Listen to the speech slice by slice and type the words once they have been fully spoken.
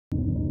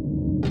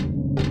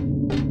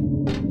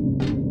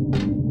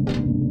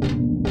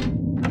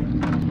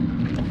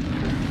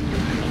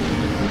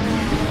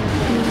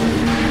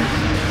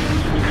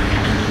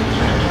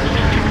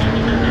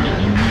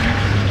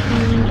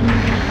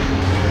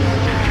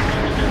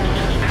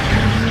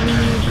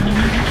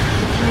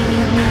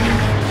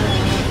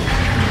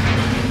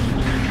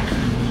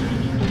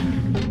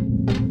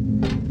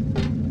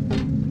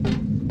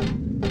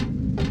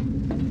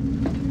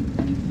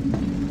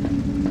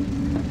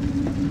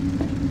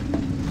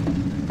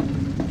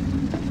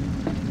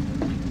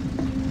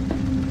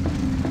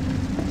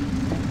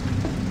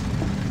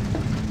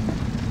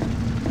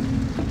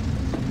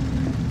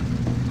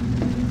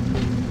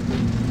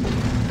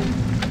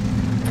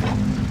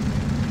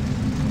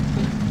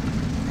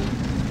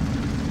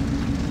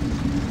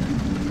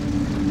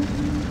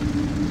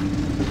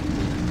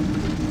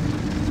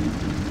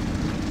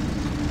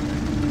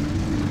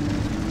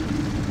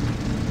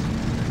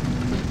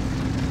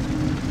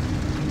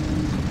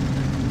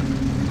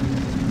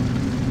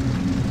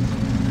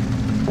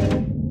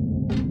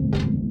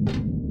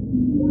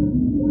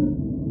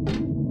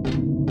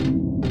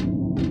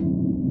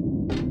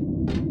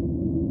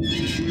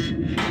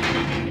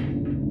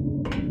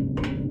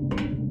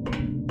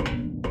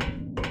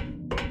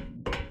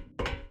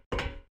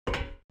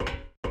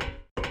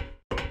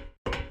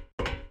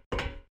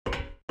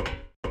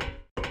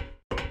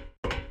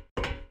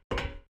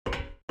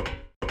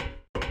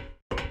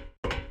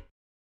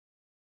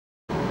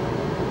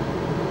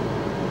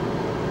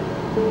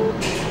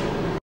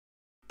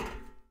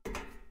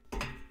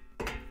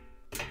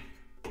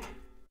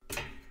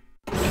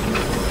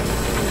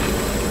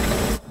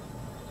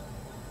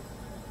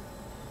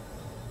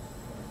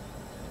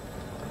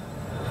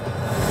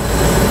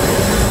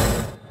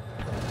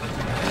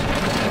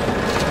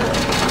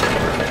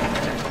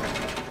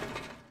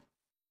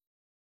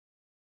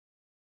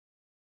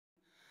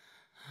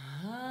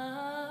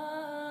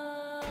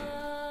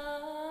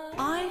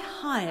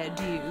hired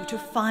you to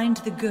find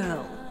the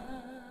girl,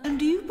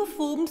 and you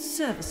performed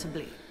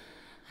serviceably.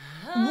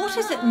 What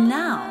is it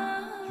now?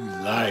 You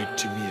lied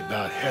to me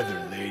about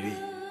Heather, lady.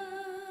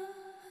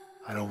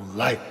 I don't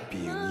like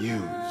being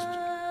used.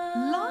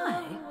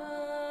 Lie?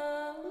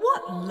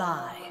 What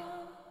lie?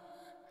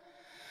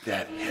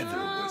 That Heather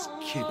was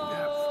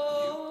kidnapped from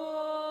you.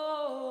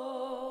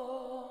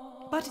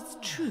 But it's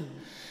true.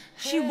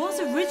 She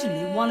was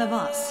originally one of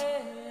us.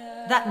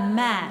 That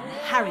man,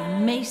 Harry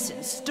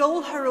Mason,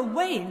 stole her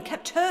away and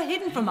kept her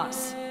hidden from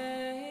us.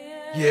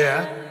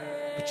 Yeah,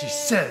 but she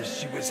says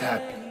she was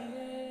happy.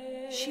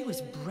 She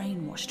was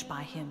brainwashed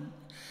by him,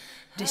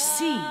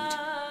 deceived,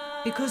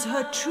 because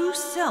her true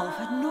self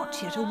had not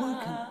yet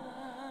awoken.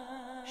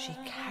 She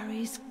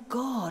carries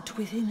God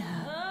within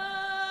her.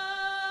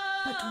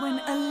 But when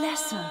a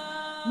lesser,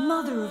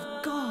 Mother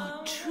of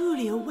God,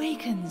 truly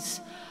awakens...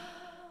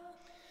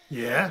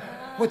 Yeah?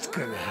 What's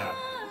gonna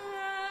happen?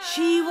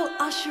 She will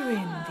usher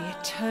in the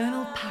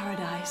eternal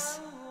paradise.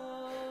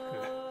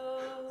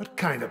 What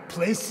kind of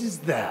place is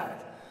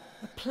that?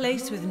 A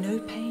place with no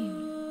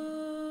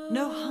pain,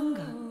 no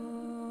hunger,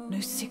 no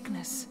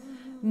sickness,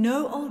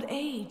 no old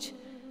age.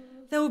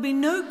 There will be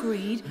no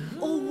greed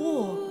or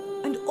war,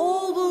 and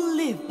all will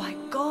live by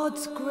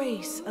God's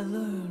grace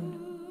alone.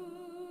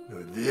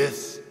 No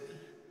this,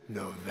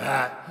 no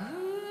that,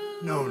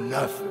 no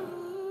nothing.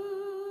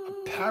 A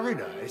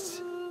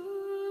paradise?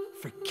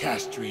 For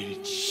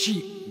castrated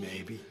sheep,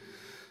 maybe.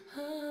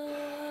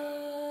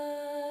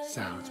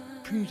 Sounds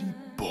pretty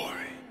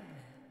boring.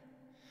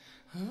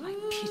 I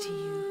pity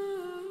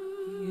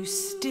you. You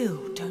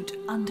still don't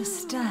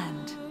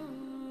understand.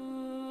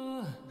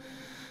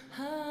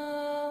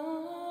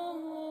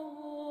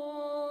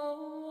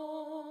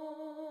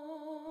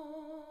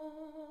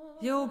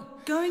 You're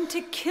going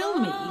to kill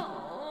me?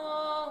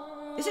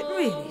 Is it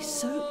really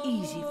so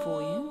easy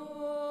for you?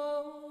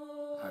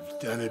 I've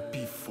done it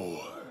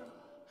before.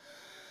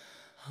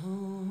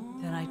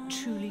 Then I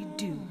truly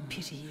do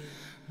pity you.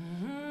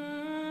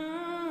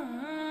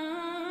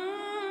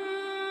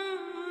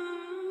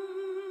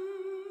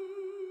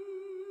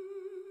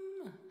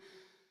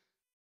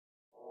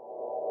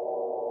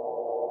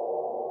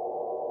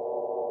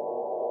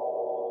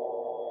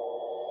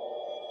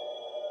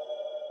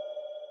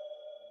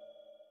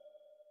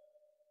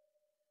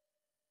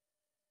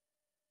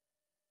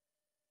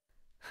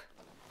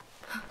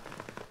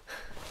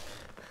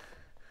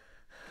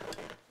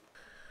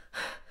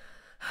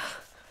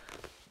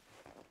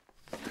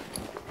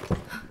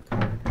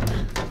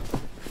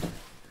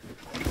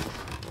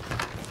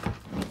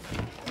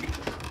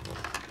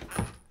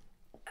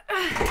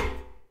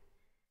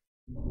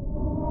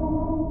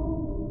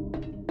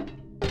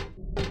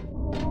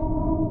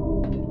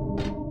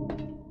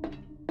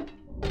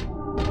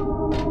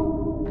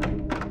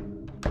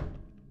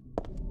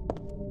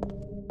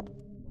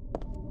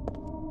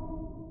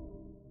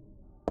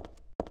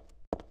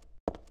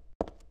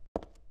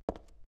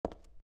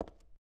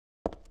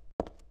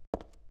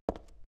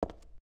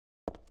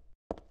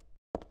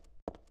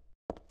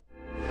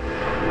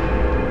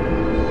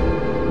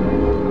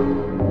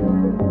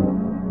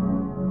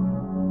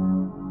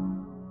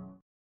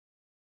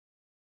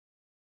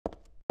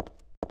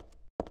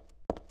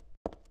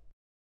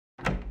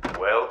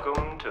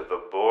 Welcome to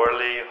the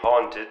Borley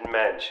Haunted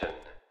Mansion.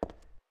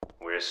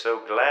 We're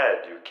so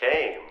glad you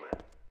came.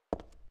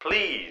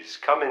 Please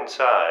come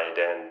inside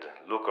and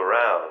look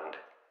around.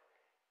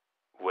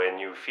 When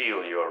you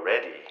feel you're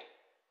ready,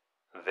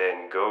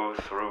 then go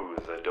through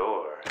the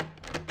door.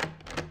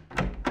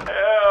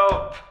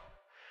 Help!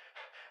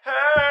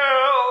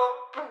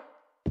 Help!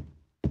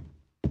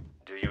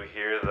 Do you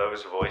hear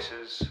those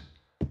voices?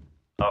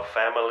 A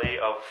family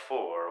of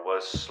 4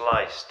 was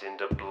sliced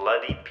into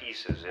bloody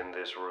pieces in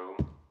this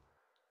room.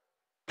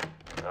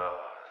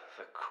 Ah,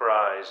 the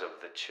cries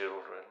of the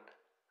children.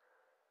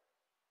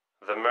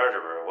 The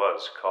murderer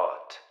was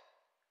caught.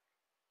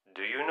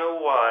 Do you know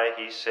why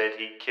he said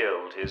he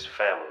killed his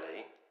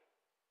family?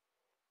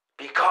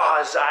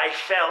 Because I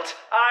felt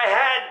I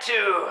had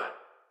to!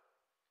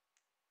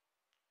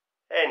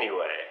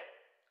 Anyway,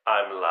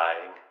 I'm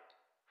lying.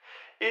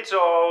 It's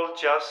all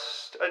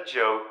just a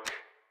joke.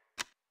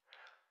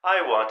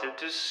 I wanted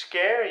to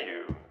scare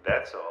you,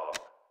 that's all.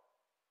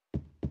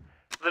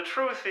 The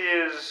truth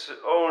is,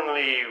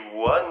 only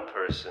one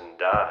person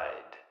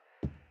died.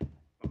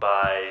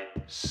 By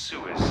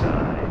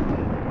suicide.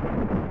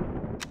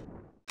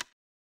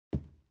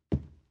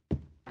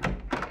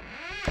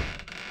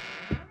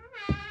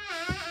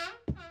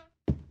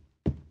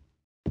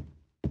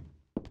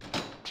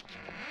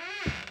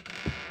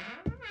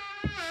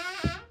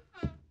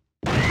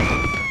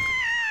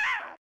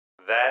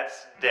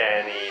 That's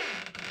Danny.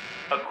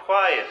 A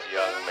quiet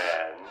young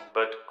man,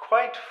 but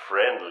quite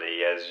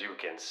friendly as you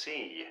can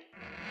see.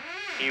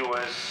 He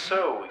was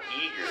so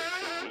eager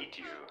to meet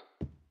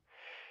you.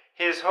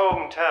 His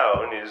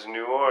hometown is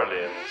New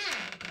Orleans,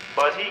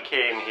 but he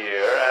came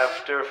here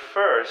after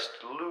first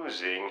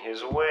losing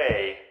his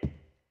way.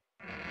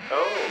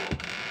 Oh,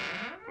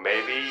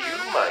 maybe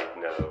you might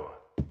know.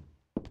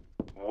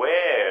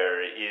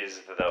 Where is is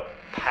the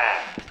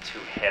path to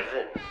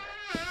heaven.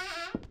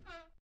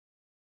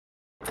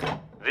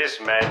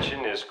 This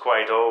mansion is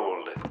quite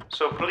old,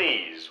 so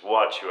please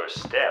watch your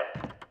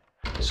step.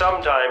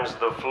 Sometimes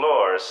the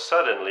floor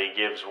suddenly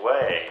gives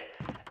way,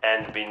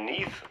 and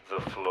beneath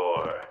the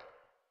floor,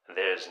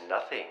 there's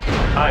nothing.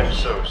 I'm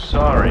so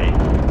sorry.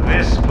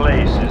 This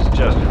place is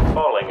just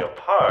falling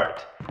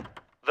apart.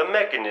 The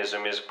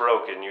mechanism is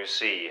broken, you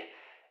see.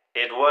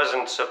 It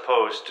wasn't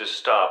supposed to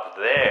stop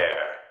there,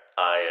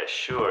 I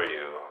assure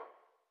you.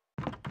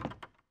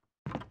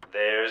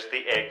 There's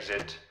the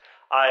exit.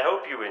 I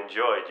hope you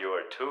enjoyed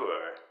your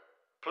tour.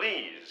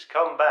 Please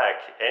come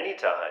back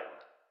anytime.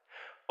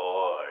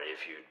 Or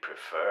if you'd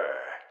prefer,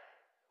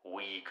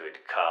 we could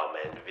come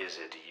and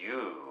visit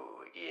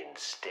you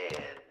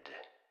instead.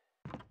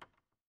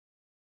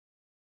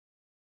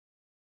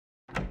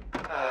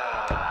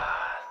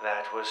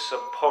 That was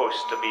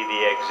supposed to be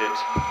the exit,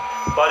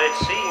 but it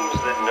seems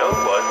that no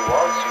one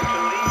wants you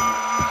to leave.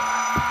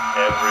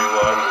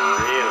 Everyone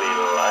really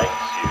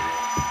likes you.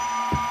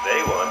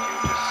 They want you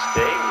to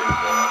stay with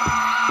them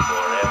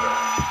forever.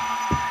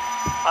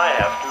 I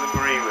have to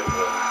agree with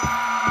them.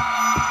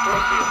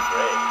 Don't be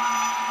afraid.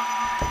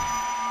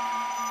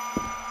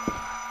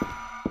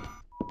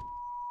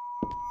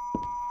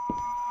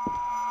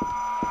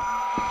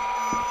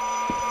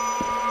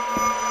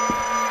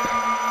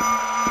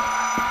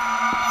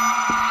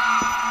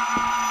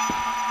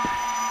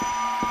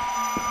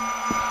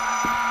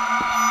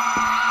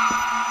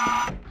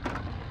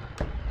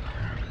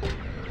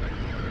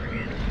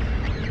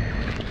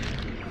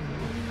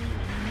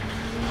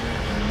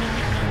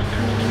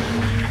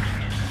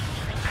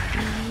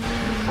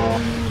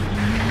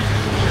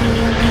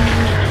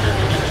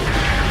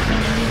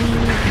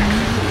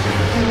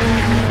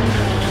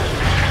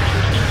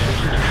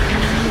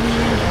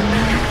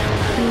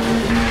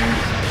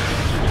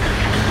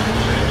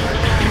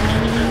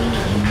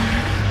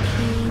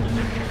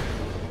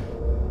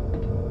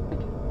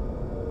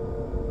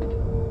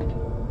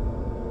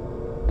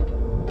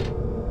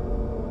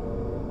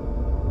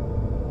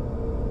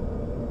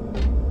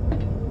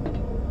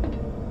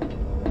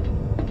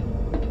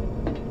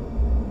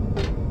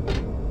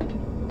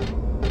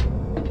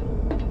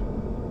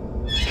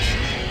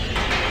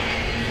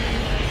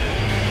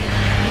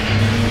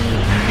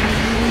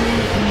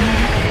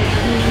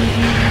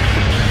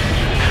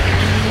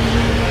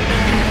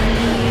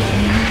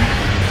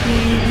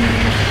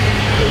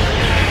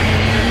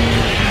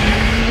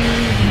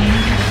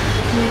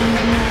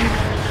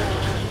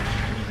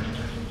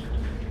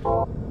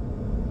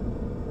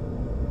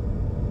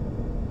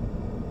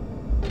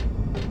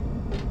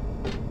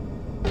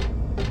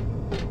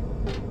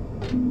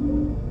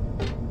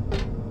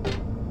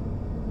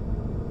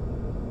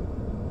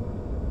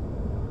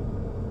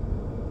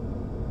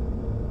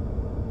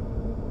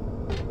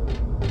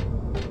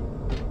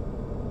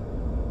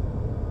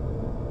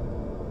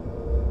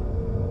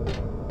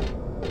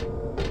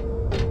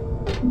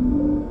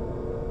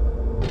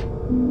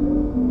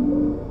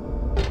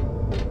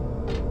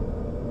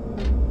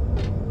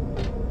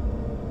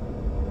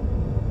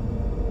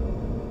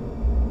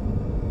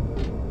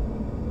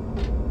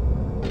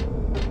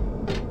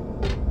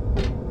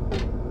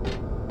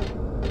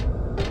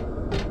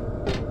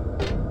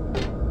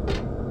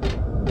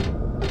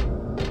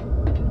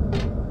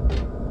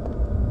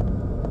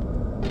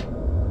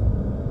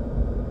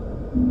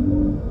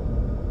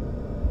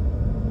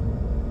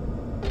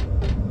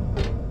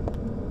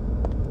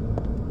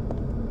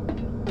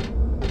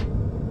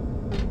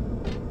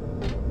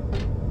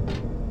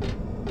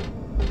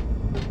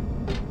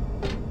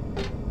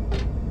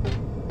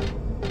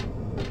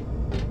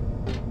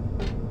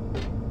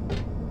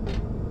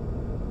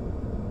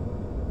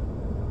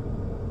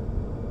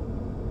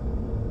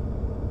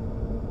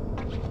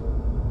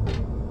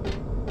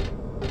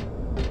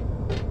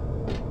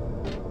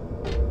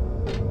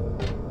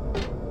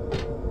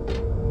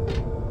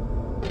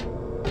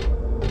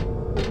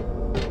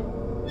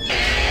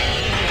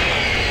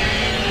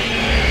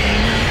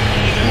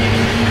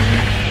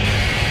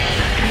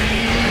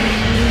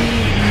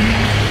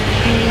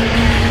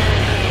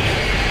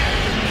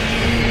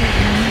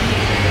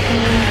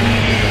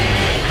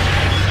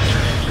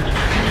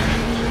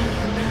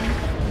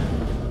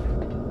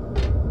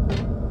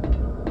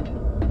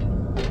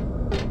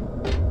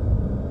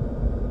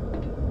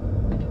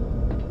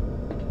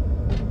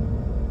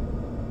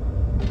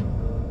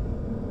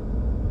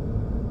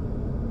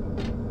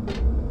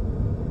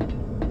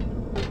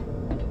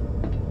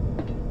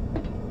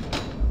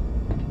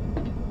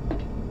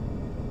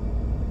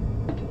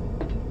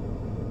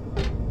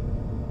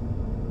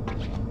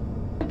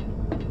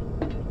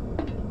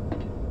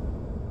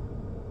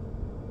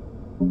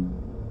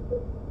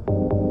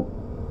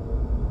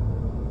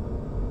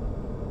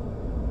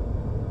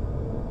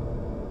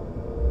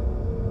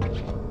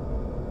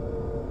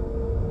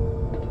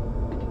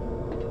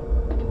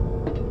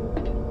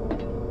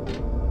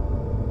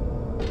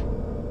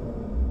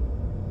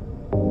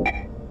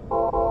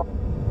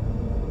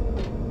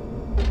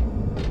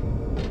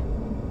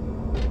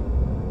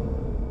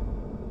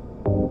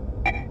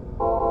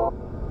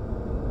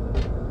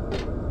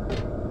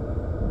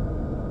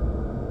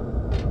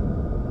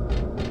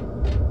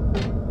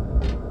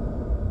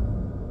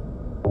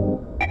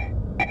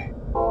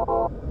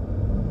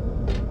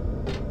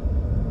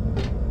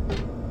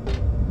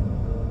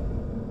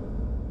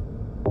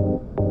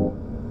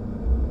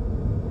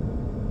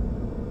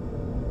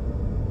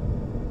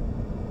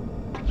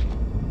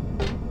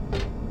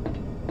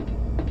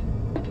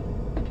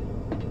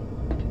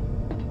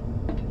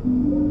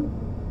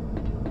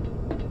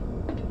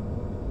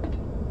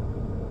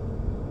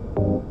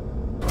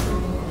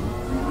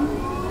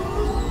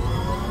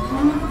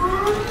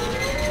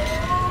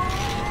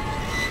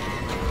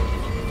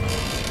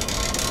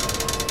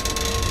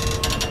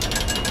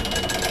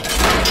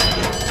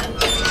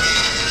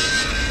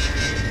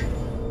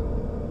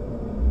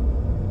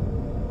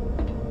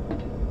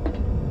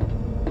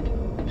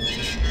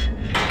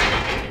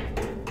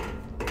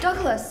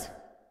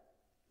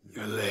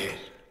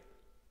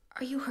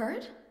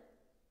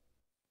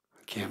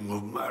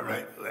 my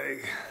right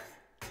leg.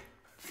 I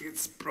think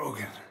it's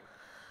broken.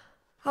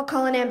 I'll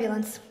call an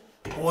ambulance.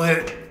 Hold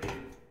it.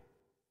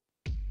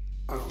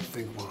 I don't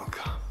think one will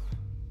come.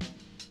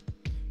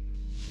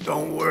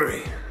 Don't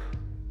worry.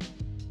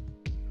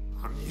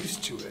 I'm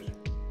used to it.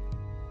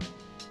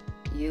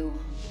 You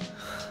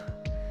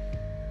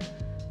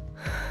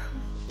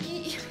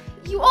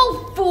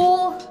old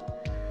fool!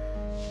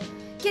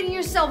 Getting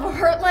yourself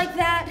hurt like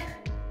that?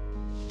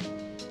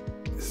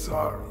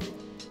 Sorry.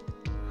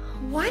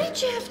 Why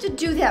did you have to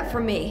do that for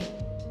me?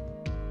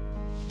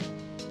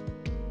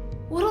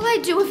 What'll I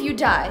do if you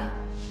die?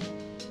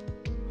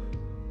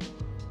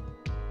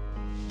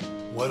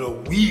 What'll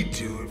we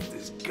do if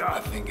this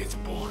god thing gets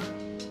born?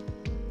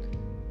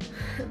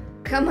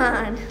 Come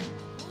on.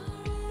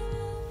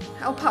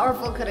 How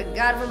powerful could a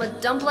god from a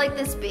dump like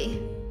this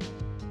be?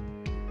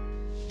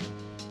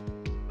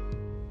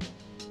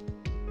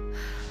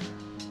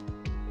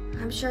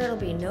 I'm sure it'll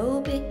be no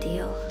big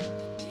deal.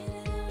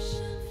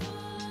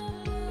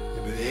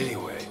 Yeah, but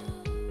anyway,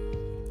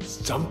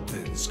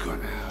 something's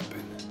gonna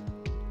happen.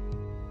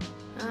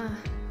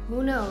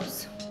 Who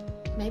knows?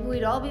 Maybe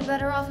we'd all be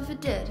better off if it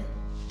did.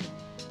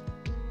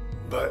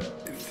 But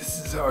if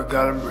this is how a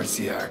god of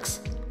mercy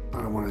acts, I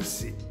don't want to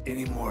see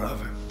any more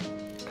of him.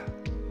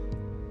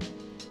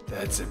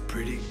 That's a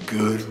pretty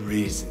good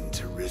reason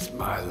to risk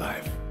my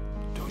life,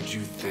 don't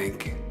you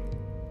think?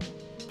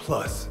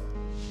 Plus,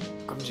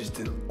 I'm just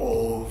an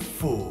old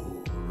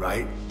fool,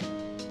 right?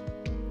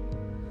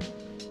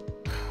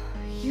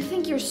 You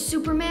think you're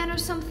Superman or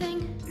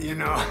something? You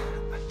know,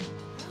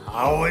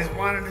 I always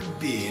wanted to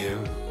be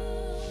him.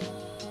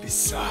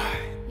 Besides,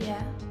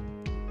 Yeah.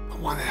 I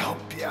want to help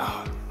you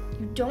out.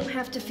 You don't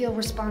have to feel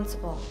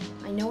responsible.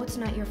 I know it's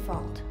not your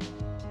fault.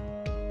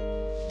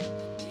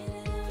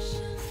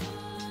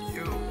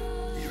 You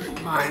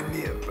remind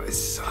me of my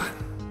son.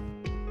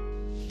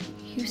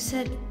 You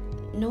said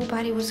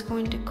nobody was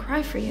going to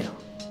cry for you.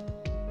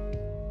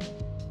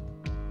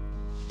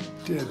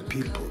 Dead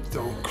people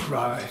don't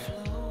cry.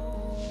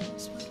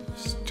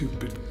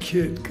 Stupid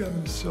kid got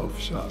himself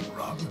shot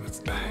robbing a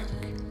bank.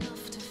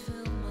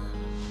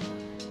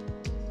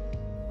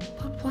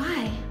 But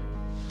why?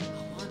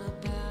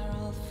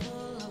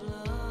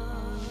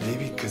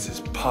 Maybe because his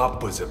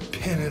pop was a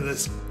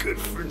penniless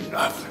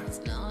good-for-nothing.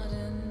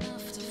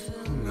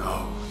 Who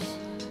knows?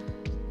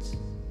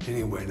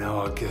 Anyway,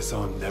 now I guess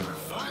I'll never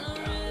find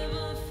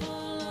out.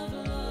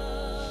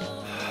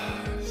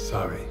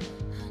 Sorry.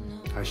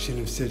 I shouldn't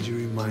have said you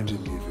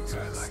reminded me of a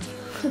guy like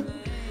you.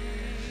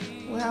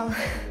 Well,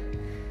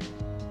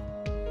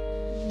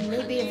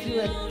 maybe if you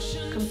had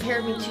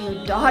compared me to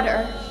your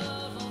daughter.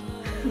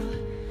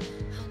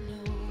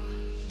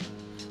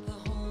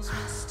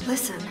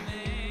 Listen,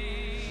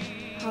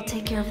 I'll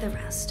take care of the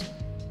rest.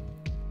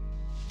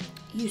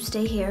 You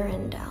stay here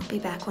and I'll be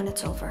back when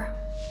it's over.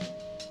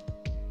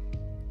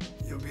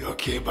 You'll be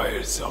okay by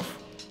yourself.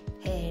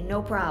 Hey,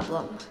 no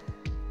problem.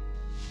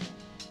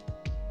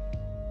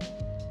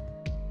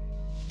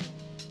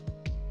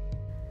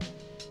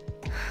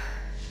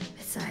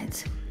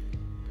 Besides,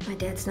 my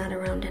dad's not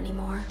around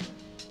anymore,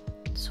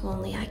 so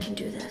only I can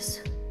do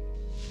this.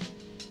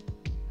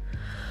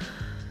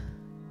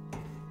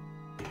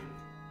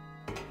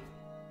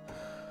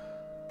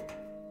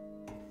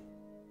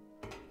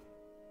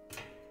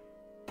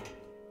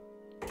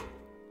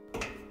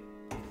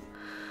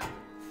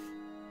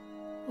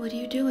 What are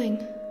you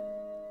doing?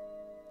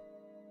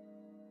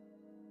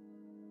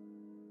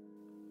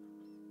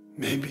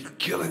 Maybe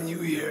killing you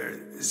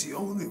here is the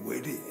only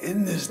way to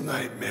end this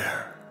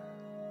nightmare.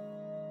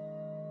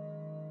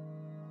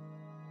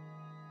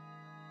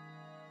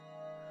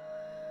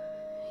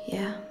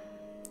 Yeah,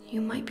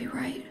 you might be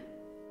right.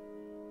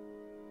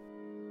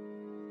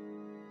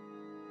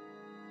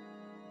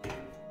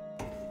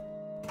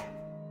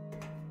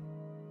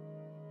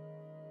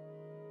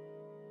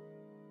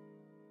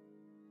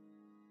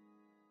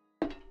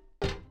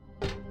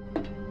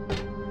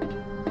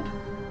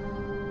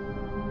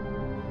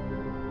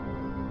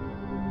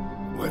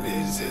 What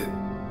is it?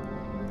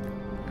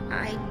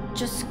 I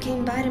just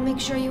came by to make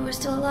sure you were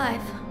still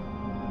alive.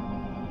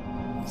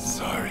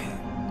 Sorry.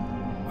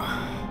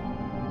 I'd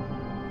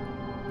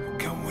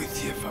come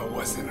with you if I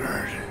wasn't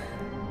hurt.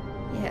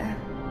 Yeah,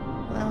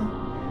 well,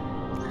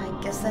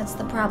 I guess that's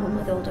the problem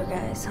with older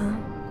guys, huh?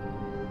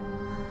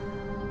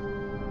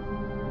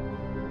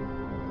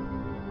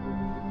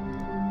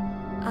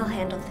 I'll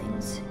handle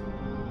things.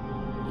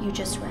 You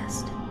just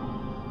rest.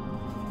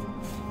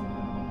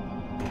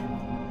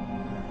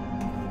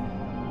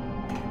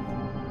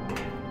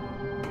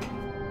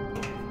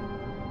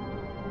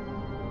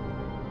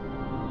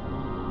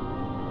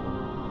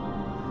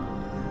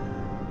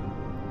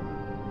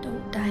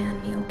 Don't die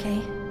on me,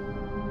 okay?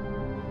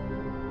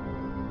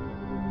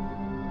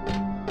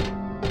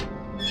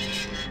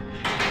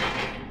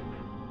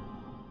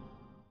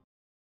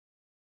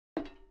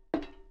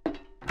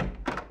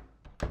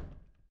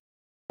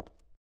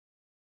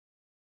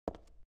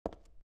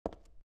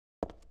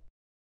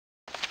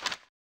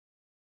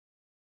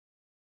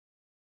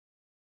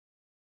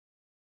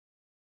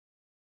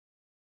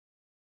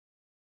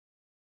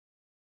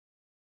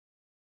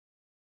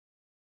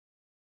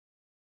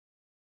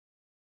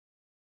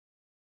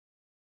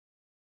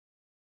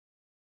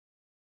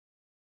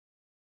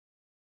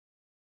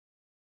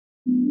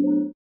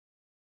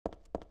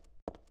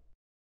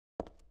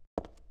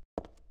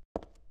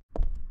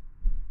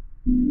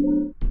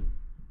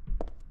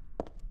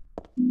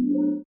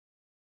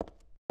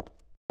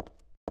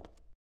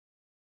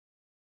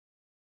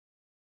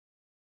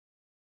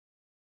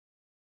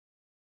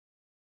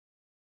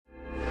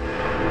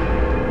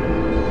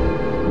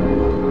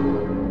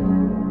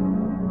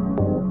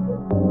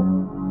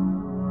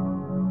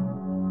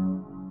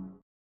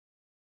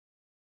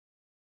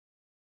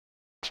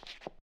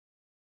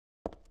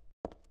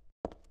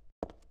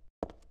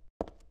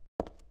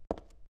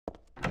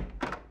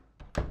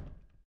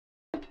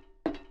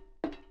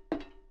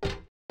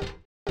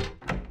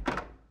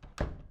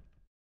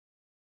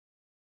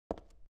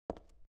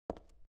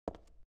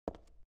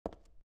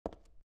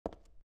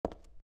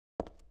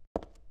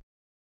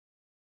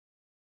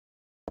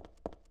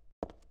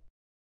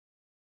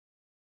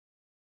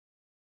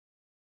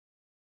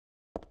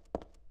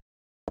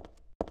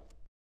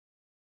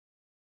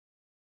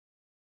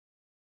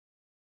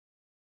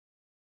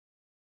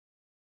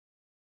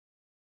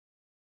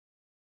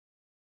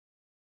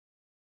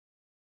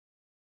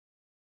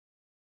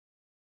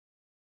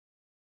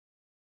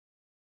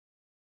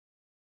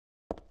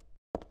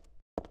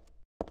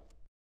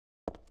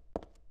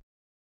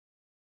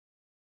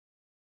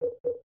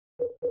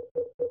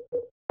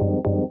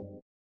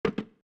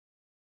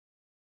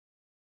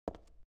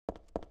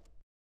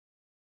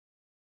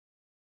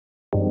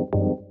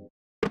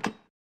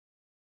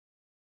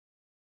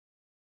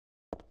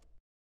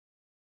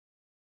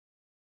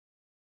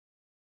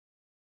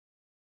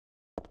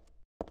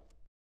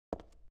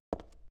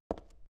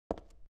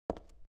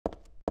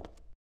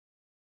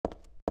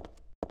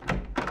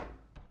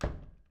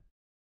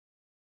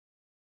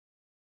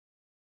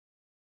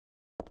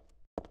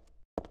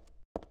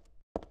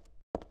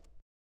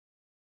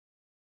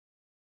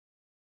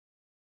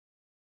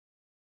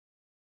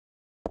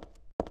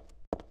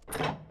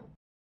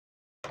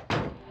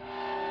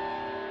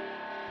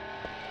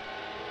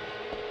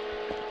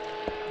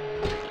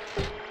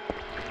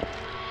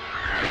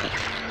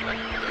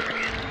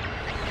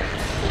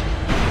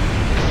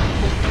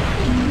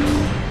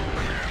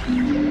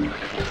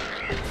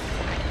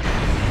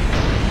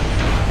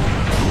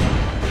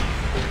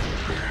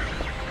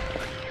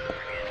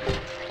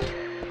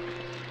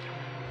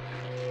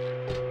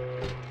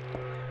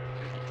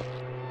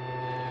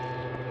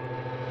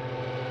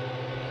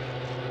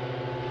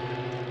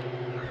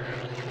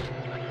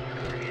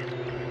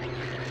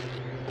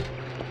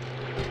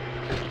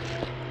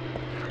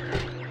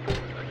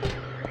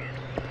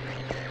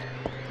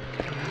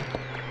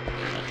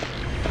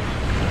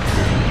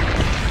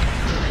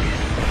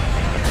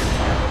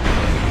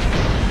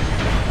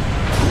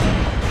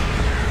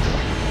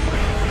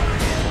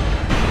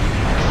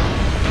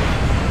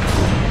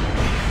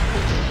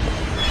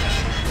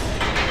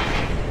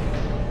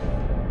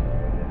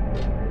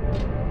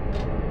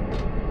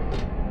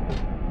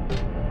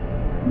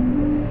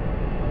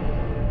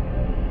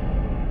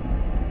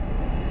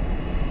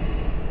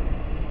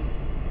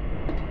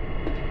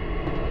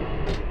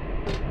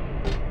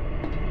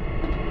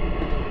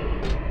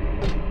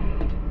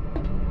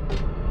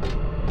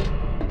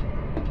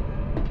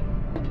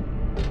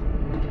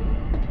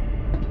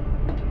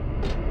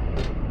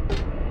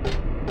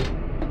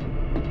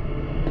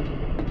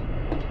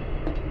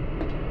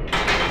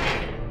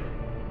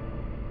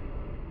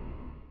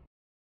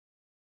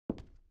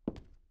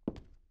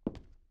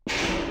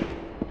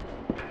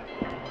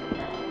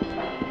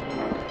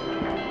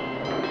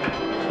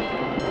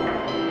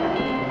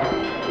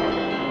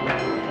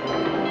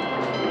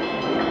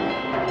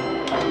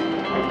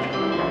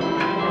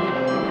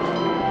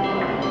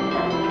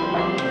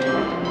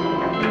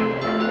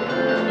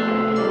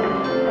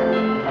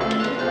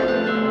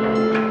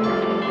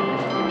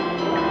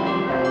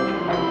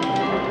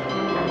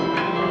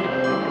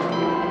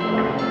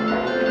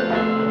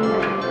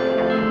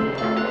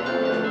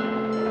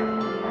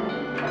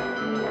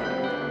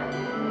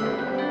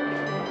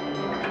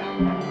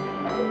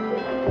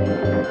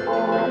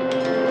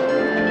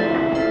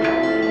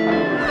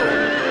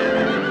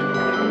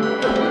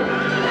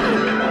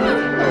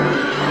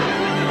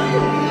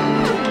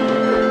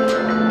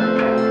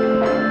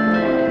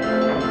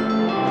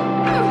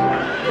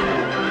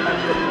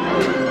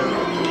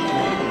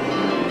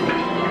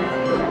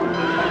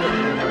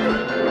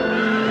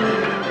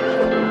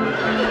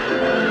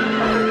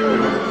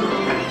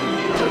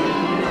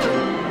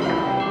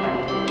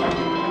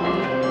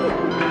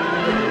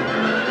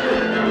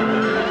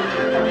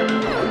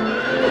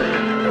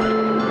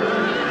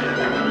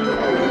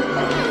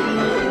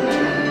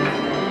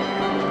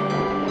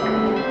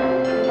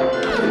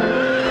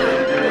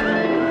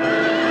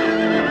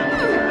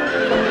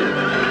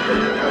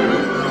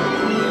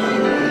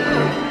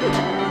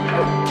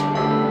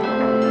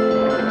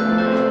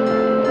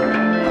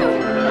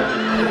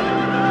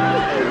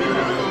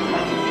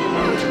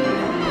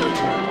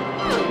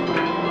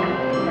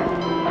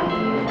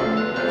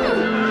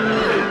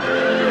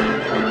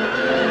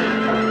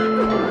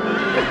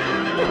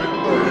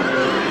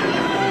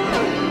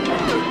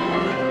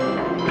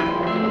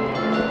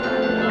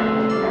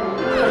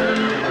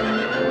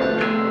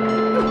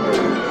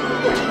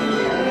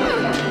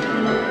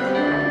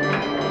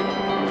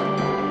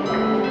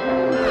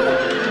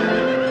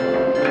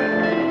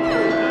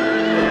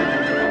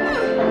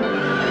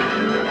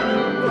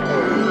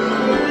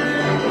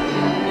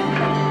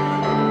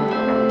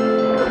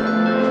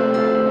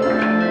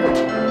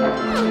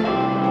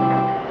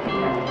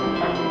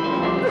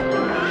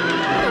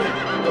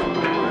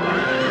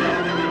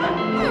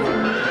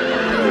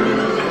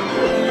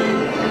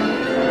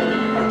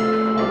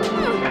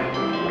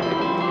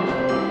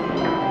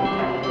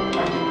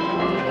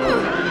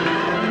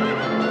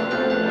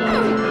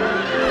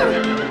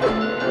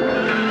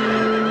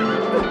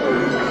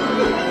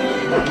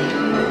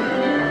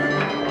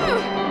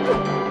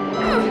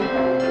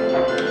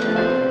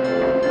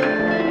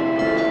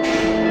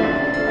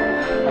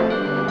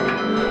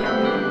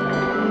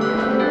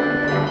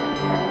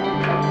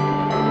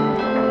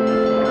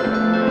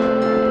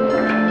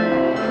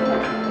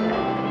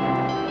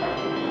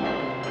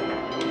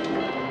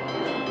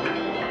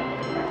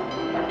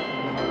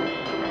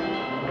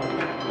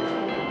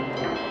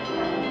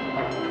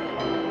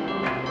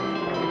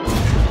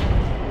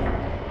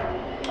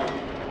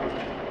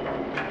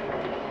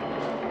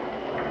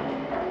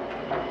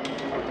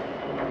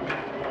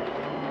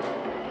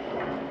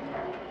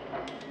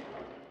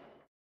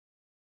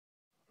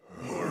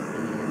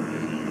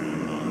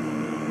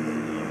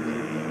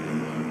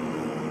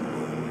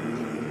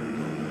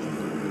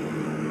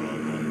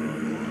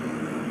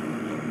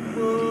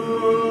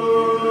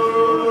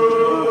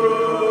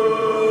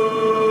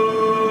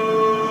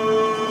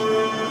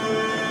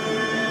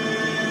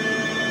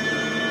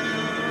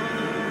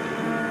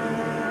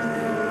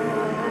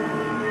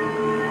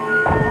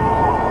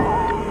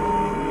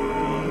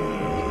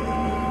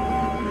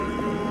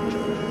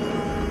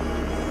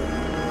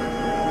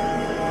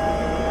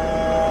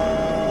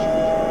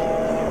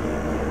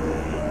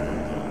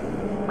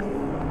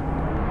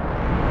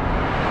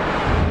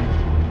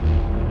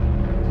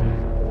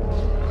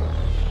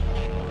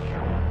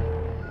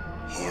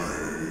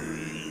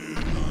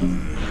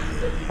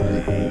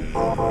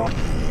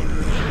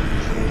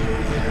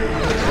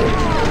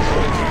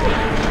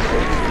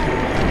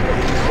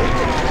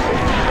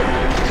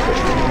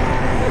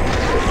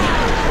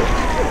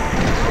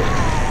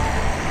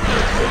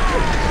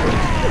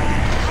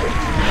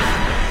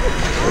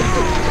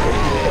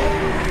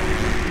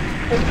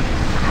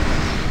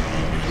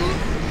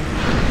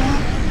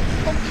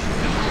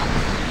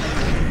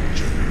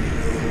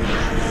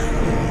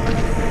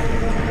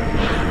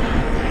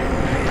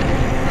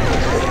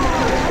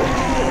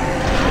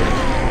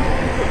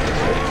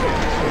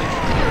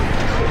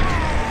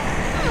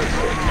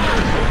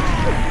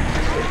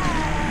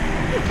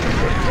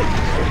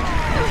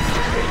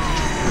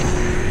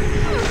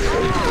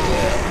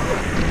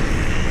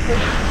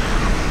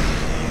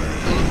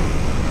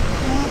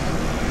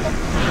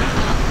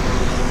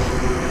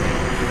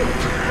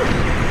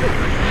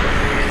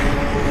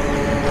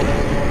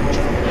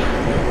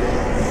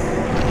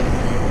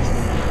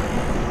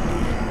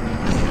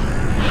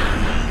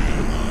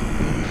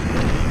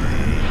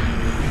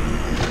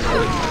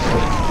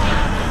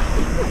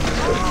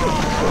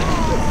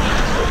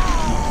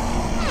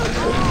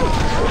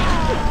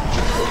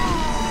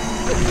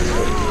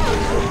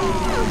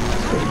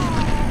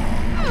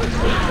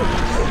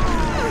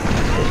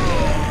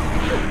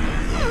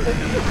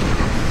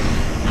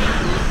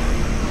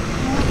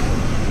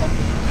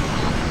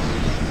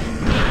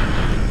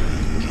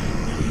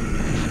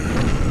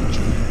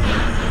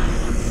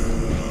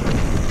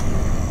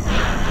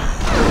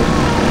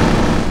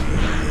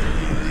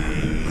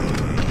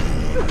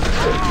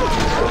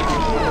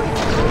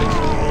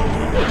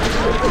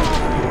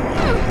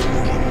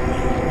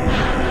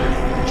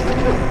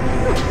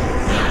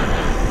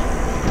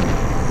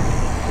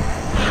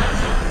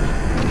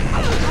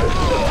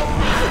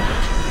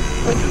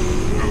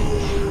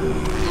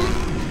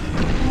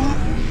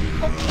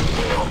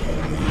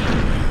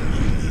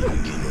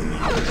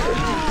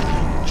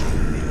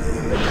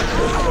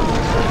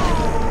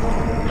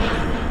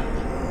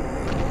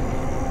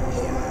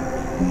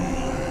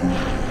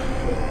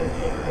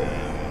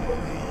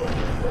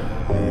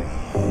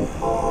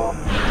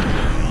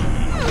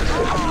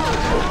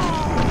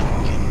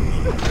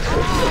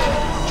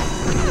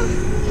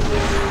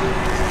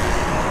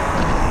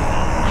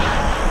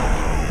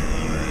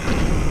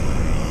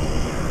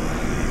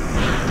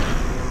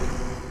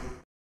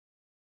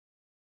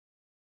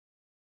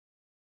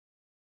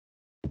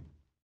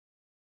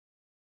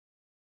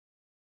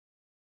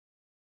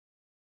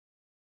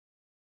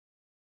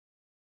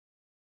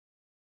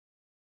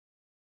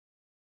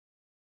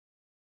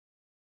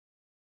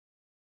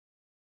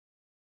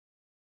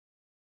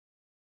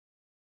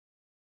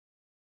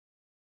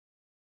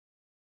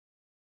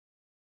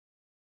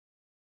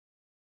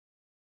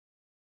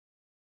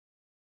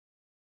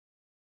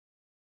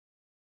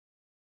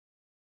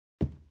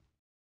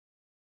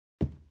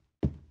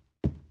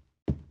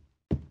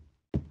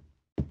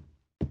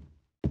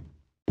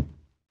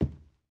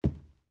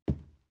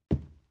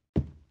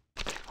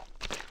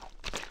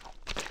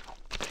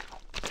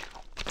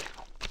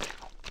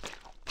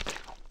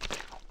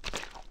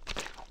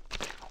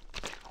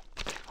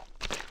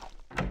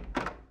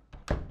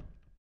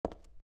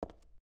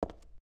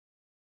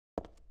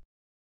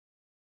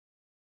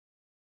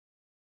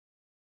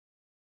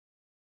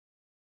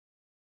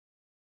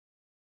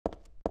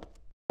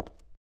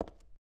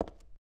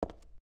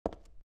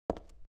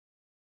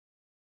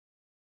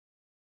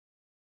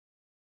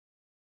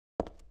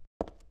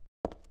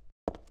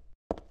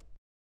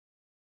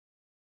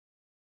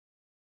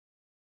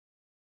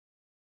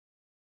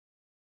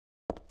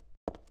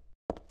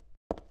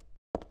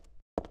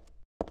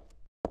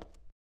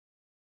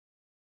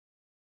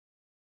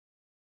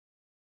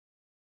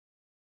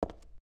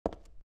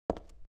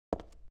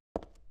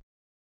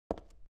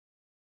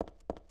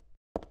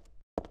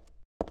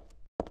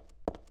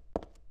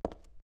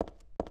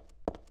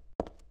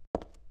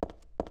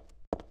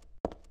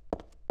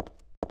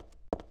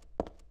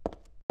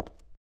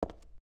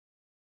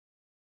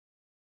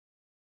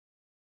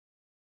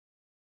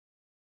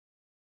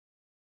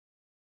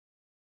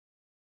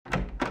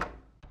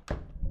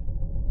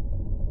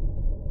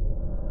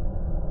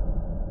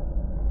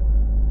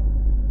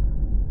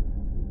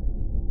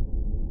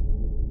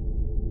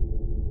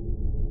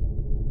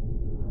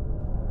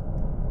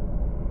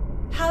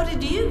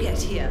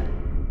 get here?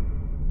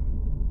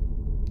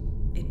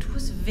 It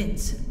was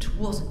Vincent,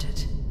 wasn't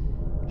it?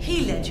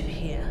 He led you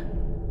here.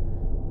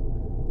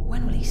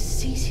 When will he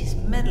cease his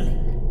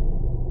meddling?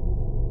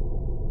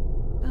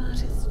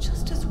 But it's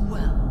just as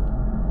well.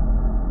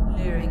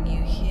 Luring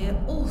you here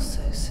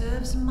also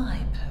serves my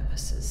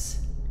purposes.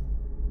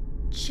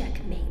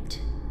 Checkmate.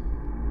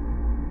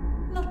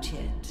 Not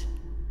yet.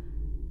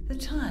 The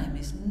time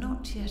is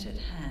not yet at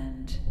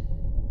hand.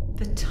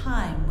 The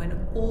time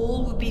when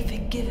all will be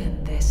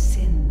forgiven their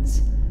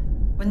sins.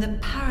 When the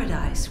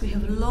paradise we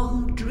have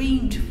long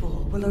dreamed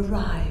for will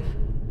arrive.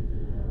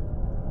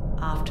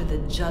 After the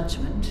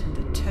judgment and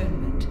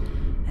atonement,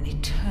 an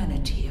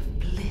eternity of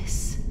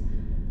bliss.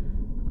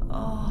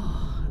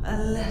 Oh,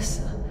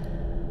 Alessa,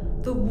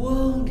 the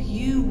world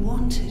you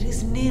wanted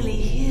is nearly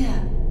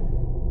here.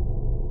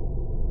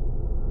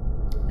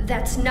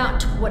 That's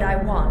not what I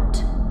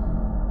want.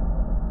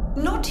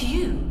 Not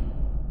you.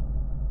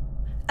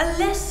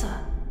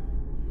 Alessa,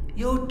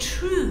 your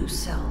true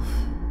self.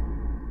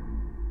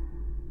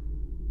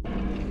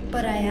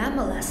 But I am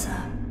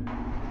Alessa.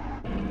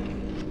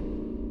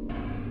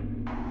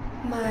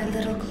 My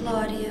little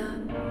Claudia,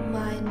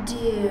 my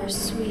dear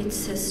sweet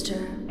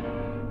sister.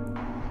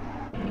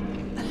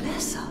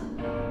 Alessa,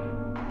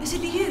 is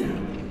it you?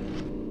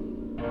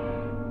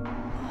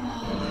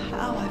 Oh,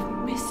 how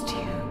I've missed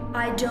you.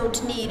 I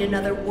don't need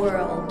another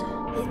world.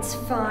 It's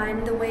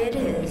fine the way it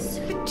is.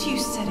 But you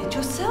said it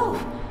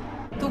yourself.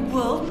 The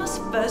world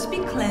must first be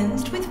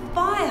cleansed with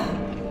fire.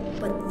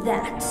 But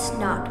that's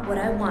not what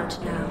I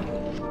want now.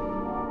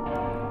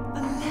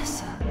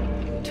 Alessa,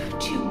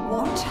 don't you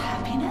want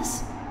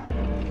happiness?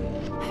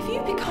 Have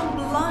you become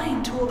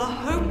blind to all the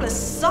hopeless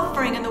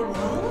suffering in the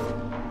world?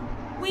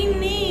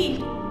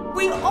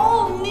 We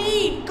all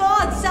need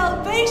God's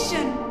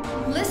salvation.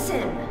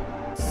 Listen,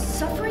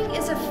 suffering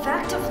is a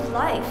fact of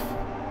life.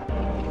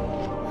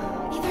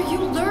 Either you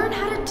learn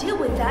how to deal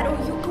with that or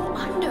you go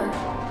under.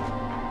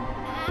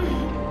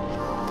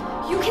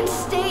 You can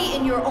stay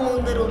in your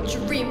own little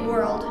dream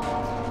world,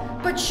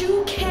 but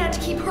you can't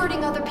keep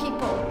hurting other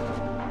people.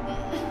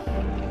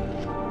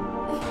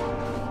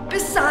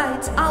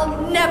 Besides,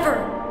 I'll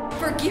never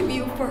forgive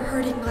you for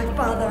hurting my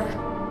father.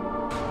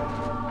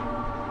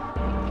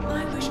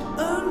 I wish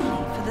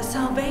only for the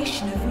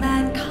salvation of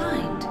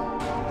mankind.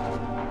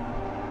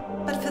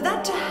 But for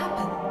that to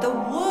happen, the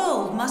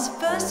world must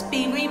first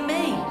be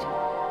remade.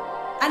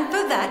 And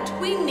for that,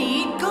 we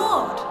need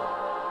God.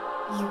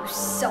 You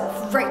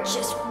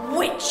self-righteous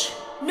witch!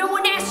 No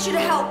one asked you to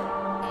help!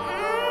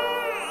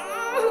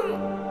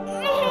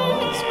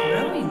 God is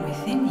growing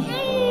within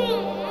you.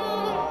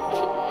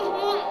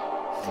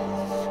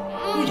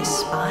 You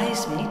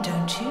despise me,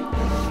 don't you?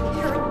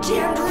 You're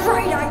damned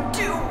right I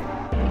do!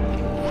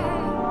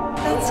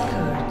 That's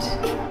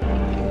good.